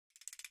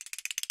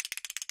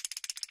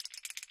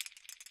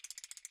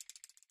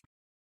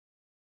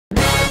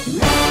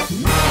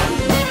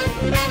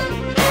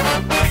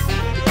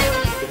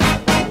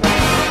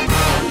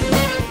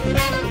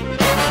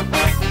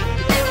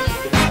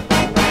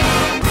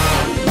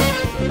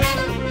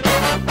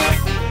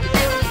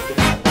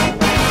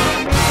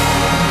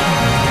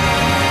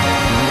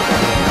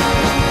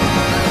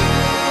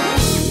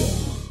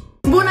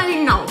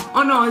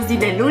zi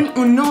de luni,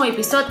 un nou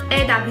episod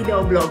EDA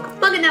Video Blog.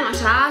 Mă gândeam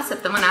așa,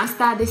 săptămâna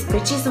asta, despre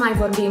ce să mai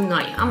vorbim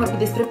noi. Am vorbit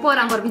despre păr,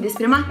 am vorbit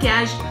despre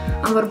machiaj,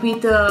 am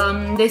vorbit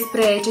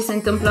despre ce se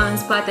întâmplă în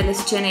spatele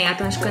scenei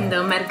atunci când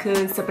merg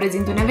să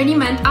prezint un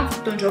eveniment. Am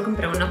făcut un joc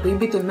împreună cu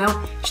iubitul meu,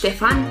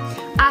 Ștefan.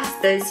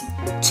 Astăzi,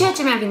 ceea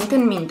ce mi-a venit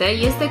în minte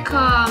este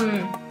că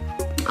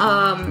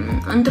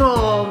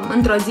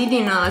într-o zi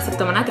din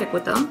săptămâna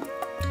trecută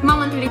m-am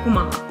întâlnit cu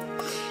mama.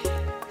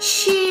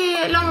 Și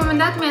la un moment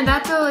dat mi-a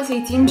dat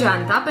să-i țin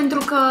geanta pentru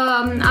că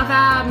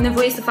avea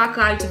nevoie să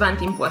facă altceva în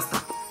timpul ăsta.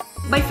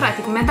 Băi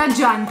frate, când mi-a dat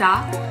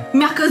geanta,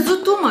 mi-a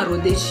căzut umărul,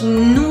 deci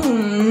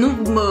nu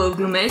mă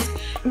glumesc.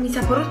 Mi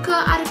s-a părut că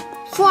are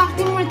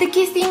foarte multe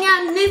chestii în ea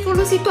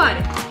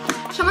nefolositoare.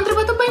 Și am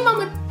întrebat-o, băi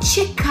mamă,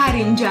 ce care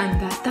în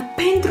geanta asta?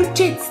 Pentru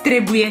ce-ți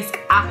trebuiesc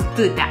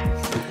atâtea?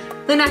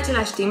 În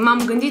același timp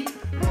m-am gândit,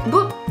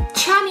 bă,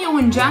 ce am eu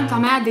în geanta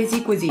mea de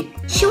zi cu zi?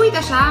 Și uite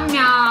așa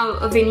mi-a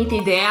venit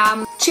ideea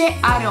ce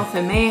are o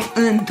femeie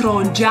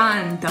într-o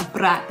geantă,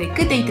 frate,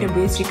 câte îi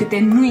trebuiesc și câte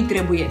nu-i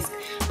trebuiesc.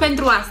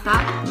 Pentru asta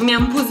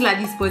mi-am pus la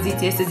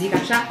dispoziție, să zic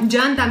așa,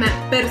 geanta mea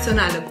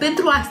personală.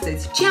 Pentru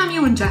astăzi, ce am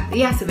eu în geantă?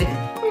 Ia să vedem.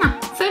 Na,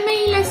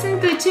 femeile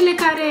sunt cele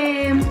care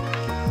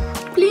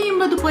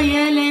plimbă după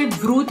ele,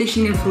 vrute și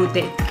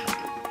nevrute,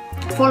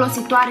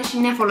 folositoare și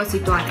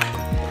nefolositoare.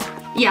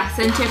 Ia,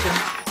 să începem.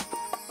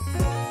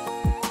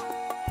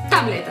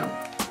 Tabletă.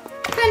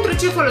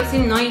 Pentru ce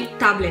folosim noi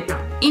tableta?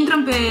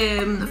 Intrăm pe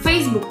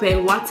Facebook,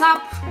 pe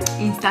WhatsApp,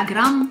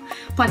 Instagram,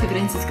 poate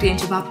vrem să scriem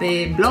ceva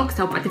pe blog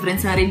sau poate vrem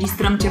să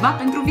înregistrăm ceva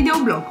pentru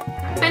videoblog.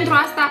 Pentru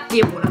asta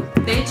e bună.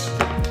 Deci,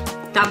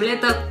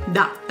 tabletă,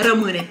 da,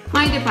 rămâne.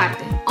 Mai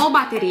departe, o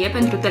baterie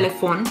pentru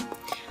telefon.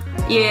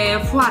 E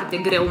foarte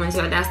greu în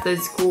ziua de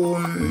astăzi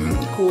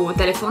cu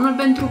telefonul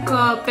pentru că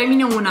pe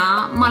mine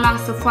una mă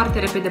lasă foarte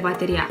repede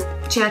bateria,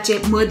 ceea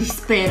ce mă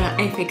disperă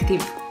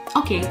efectiv.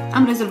 Ok,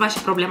 am rezolvat și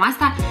problema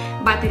asta.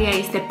 Bateria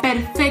este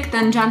perfectă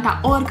în geanta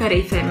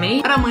oricărei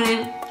femei.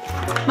 Rămâne.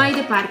 Mai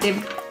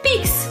departe,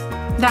 pix,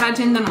 dar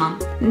agenda nu am.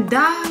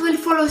 Da, îl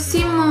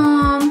folosim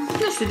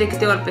nu știu de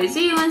câte ori pe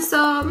zi, însă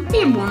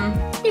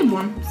e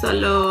bun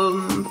să-l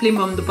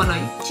plimbăm după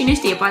noi. Cine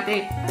știe,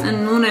 poate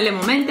în unele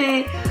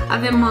momente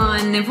avem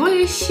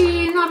nevoie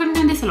și nu avem de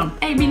unde să luăm.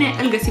 Ei bine,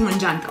 îl găsim în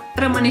geantă.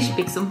 Rămâne și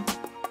pixul.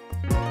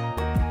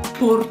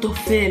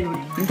 Portofelul,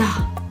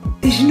 da,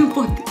 deci nu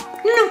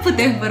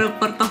putem fără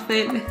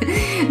portofel,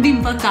 din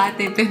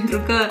păcate, pentru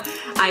că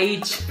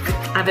aici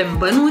avem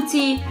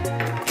bănuții,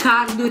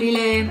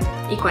 cardurile,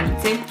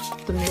 iconițe.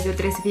 Dumnezeu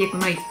trebuie să fie cu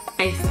noi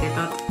peste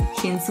tot,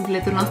 și în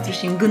sufletul nostru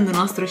și în gândul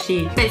nostru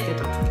și peste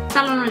tot.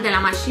 Talonul de la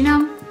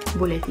mașină,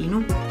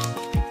 buletinul.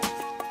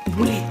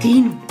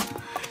 Buletinul!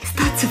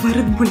 Stați să vă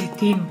arăt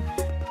buletinul!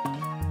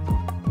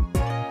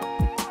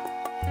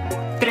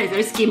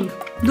 Trezor schimb,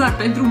 doar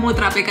pentru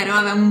motra pe care o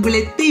aveam un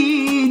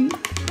buletin.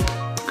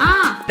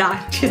 Da,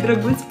 ce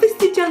drăguț,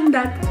 peste ce am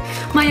dat.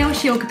 Mai iau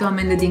și eu câte o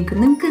amendă din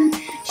când în când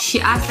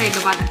și asta e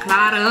dovadă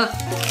clară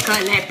că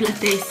le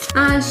plătesc.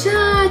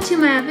 Așa, ce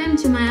mai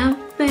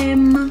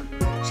avem?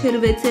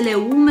 Șervețele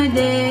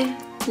umede,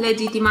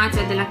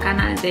 legitimația de la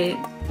canal de...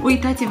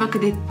 Uitați-vă cât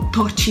de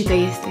torcită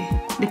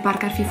este, de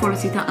parcă ar fi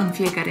folosită în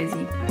fiecare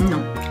zi. Nu,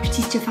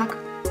 știți ce fac?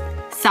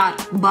 Sar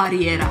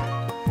bariera.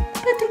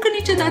 Pentru că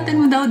niciodată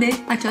nu dau de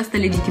această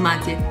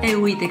legitimație. E,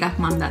 uite că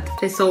acum am dat.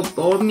 Trebuie să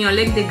mi-o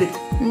leg de gât.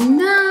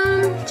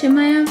 Da, ce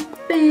mai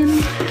avem?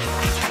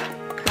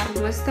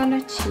 Cardul ăsta la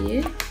ce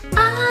e?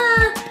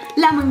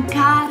 La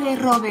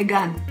mâncare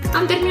vegan.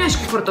 Am terminat și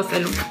cu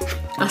portofelul.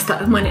 Asta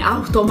rămâne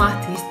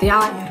automat, este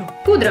aerul.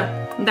 Pudră.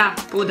 Da,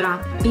 pudra.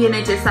 E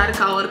necesar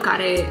ca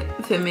oricare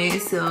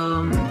femeie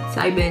să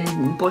aibă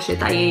în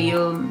poșeta ei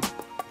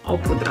o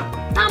pudră.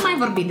 Am mai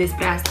vorbit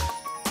despre asta.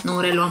 Nu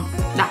reluăm.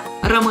 Da,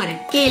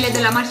 rămâne. Cheile de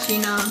la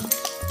mașină.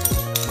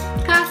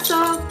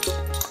 Casă.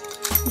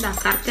 Da,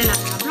 cartela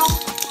de la bloc.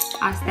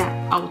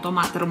 Astea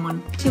automat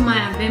rămân. Ce mai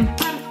avem?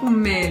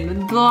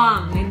 Parfumelul.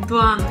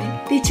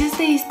 Doamne. Deci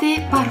ăsta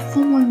este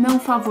parfumul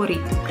meu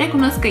favorit.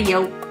 Recunosc că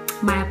eu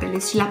mai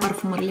apelez și la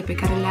parfumurile pe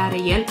care le are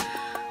el.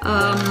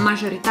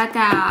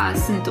 Majoritatea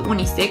sunt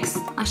unisex,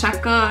 așa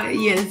că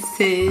el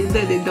se dă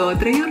de 2-3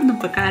 ori,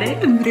 după care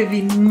îmi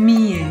revin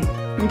mie.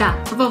 Da,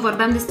 vă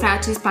vorbeam despre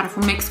acest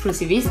parfum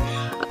exclusivist.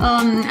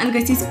 Îl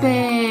găsiți pe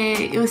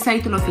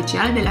site-ul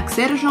oficial de la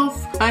Xerjov.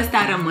 Ăsta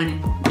rămâne,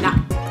 da.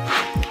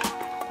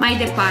 Mai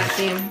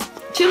departe,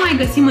 ce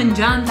mai găsim în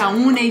geanta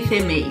unei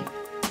femei?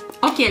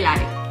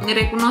 Ochelari.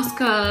 Recunosc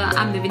că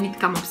am devenit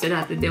cam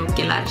obsedată de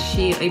ochelari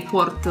și îi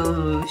port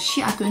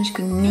și atunci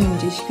când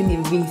ninge și când e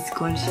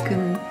viscol și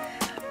când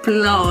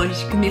plouă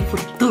și când e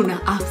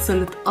furtună,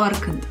 absolut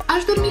oricând.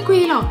 Aș dormi cu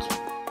ei la ochi.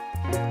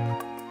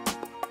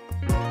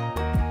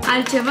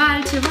 Altceva,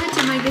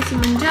 ce mai găsim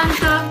în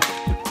geantă?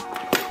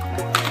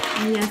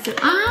 Ia să...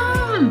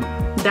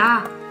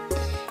 Da!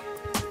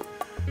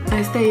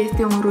 Asta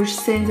este un ruj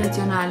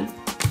senzațional.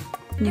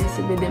 Ia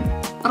să vedem.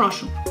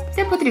 Roșu.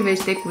 Se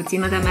potrivește cu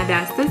ținuta mea de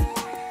astăzi.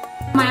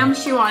 Mai am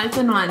și o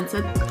altă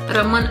nuanță.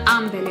 Rămân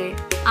ambele.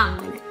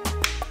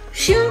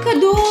 Și încă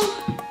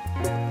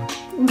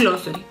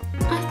glosuri.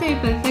 Asta e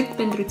perfect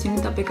pentru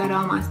ținuta pe care o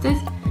am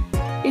astăzi.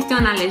 Este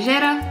una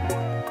lejeră,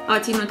 o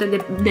ținută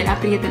de la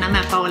prietena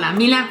mea, Paula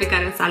Milea, pe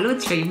care o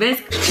salut și o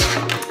iubesc.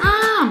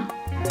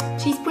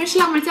 Și îi spun și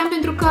la mulți ani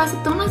pentru că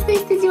săptămâna asta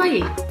este ziua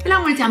ei. La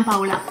mulți ani,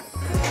 Paula!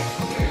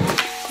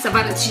 Să vă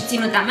arăt și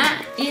ținuta mea.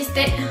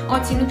 Este o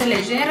ținută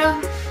lejeră,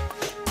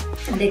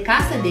 de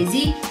casă, de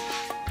zi,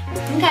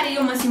 în care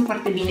eu mă simt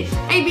foarte bine.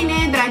 Ei bine,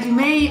 dragii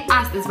mei,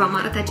 astăzi v-am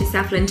arătat ce se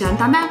află în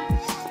geanta mea.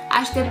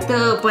 Aștept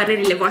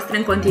părerile voastre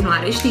în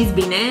continuare, știți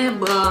bine,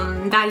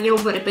 dar eu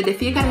vă repet de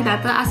fiecare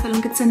dată, astfel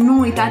încât să nu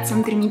uitați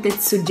să-mi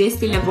trimiteți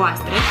sugestiile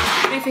voastre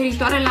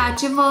referitoare la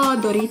ce vă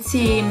doriți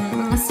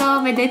să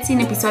vedeți în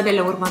episoadele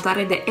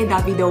următoare de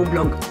EDA Video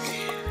Blog.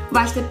 Vă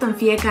aștept în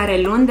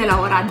fiecare luni de la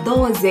ora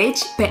 20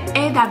 pe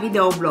EDA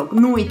Video Blog.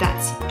 Nu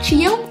uitați!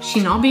 Și eu, și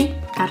Nobi,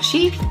 dar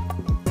și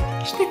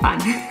Ștefan.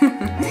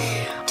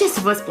 Ce să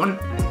vă spun?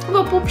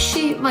 Vă pup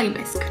și vă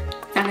iubesc!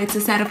 Să aveți o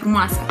seară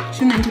frumoasă și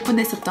un început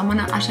de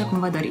săptămână așa cum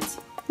vă doriți.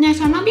 Nu-i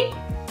așa, Nobi?